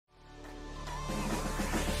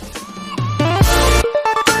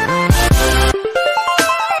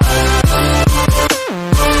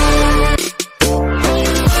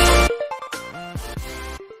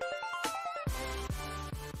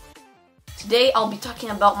today I'll be talking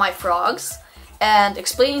about my frogs and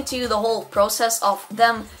explaining to you the whole process of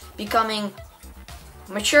them becoming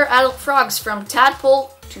mature adult frogs from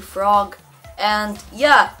tadpole to frog. And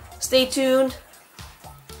yeah, stay tuned.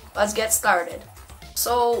 Let's get started.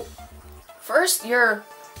 So first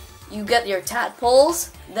you get your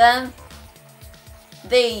tadpoles, then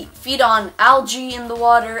they feed on algae in the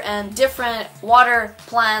water and different water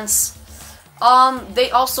plants.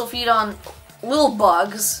 They also feed on little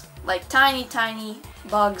bugs, like tiny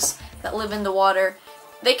bugs that live in the water.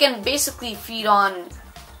 They can basically feed on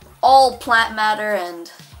all plant matter,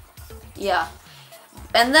 and yeah.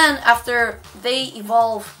 And then after they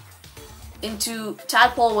evolve into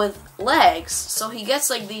tadpole with legs, so he gets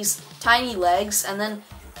like these tiny legs, and then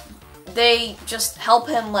they just help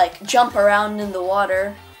him like jump around in the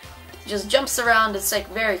water. Just jumps around. It's like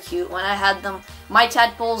very cute. When I had them, my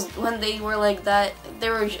tadpoles, when they were like that, they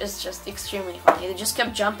were just extremely funny. They just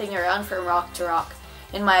kept jumping around from rock to rock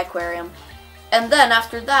in my aquarium. And then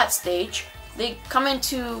after that stage, they come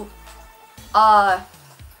into a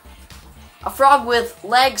frog with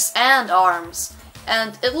legs and arms,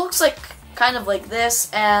 and it looks like kind of like this,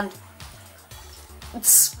 and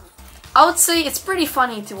I would say it's pretty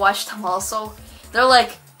funny to watch them also. They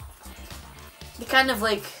kind of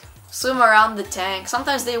like swim around the tank.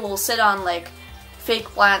 Sometimes they will sit on like fake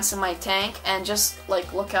plants in my tank and just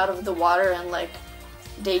like look out of the water and like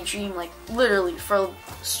daydream, like literally for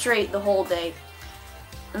straight the whole day.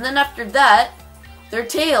 And then after that, their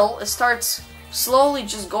tail starts slowly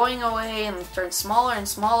just going away and turns smaller and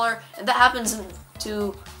smaller, and that happens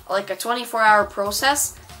into like a 24-hour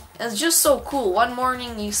process. And it's just so cool. One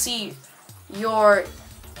morning you see your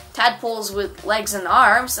tadpoles with legs and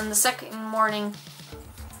arms, and the second morning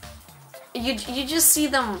you just see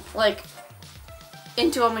them like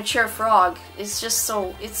into a mature frog. It's just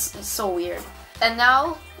so it's so weird. And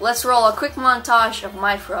now let's roll a quick montage of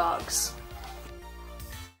my frogs.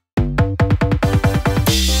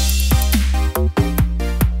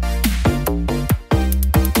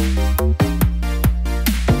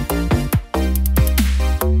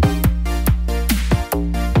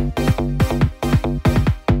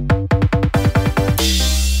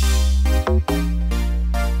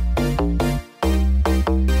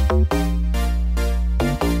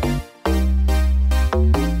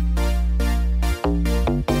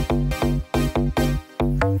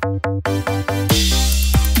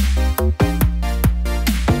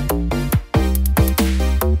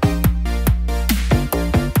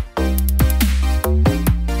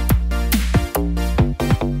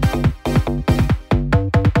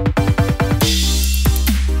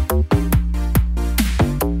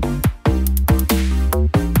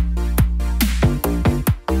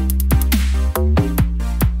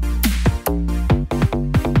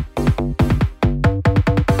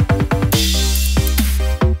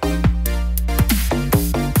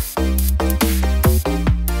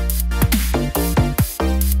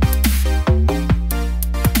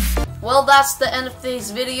 Well, that's the end of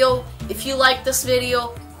today's video. If you like this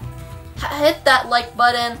video, hit that like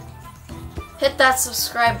button, hit that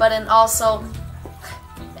subscribe button also,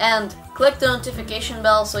 and click the notification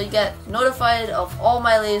bell so you get notified of all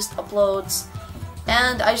my latest uploads.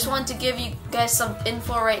 And I just want to give you guys some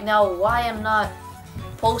info right now why I'm not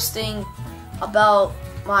posting about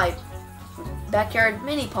my backyard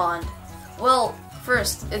mini pond. Well,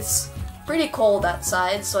 first, it's pretty cold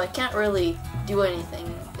outside, so I can't really do anything.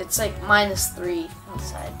 It's like -3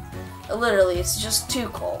 outside. Literally, it's just too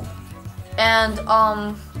cold. And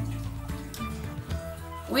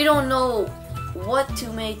we don't know what to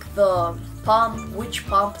make the pump, which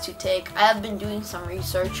pump to take. I have been doing some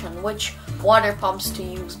research on which water pumps to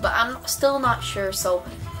use, but I'm still not sure, so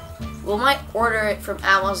we might order it from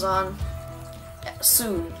Amazon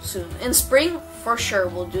soon. In spring, for sure,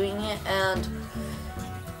 we're doing it. And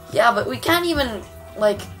yeah, but we can't even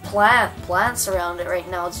like plant plants around it right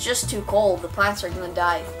now. It's just too cold. The plants are gonna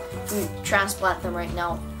die if we transplant them right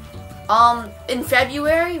now. In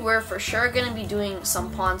February, we're for sure gonna be doing some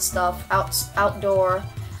pond stuff outdoor.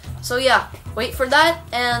 So yeah, wait for that,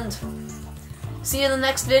 and see you in the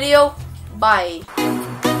next video. Bye.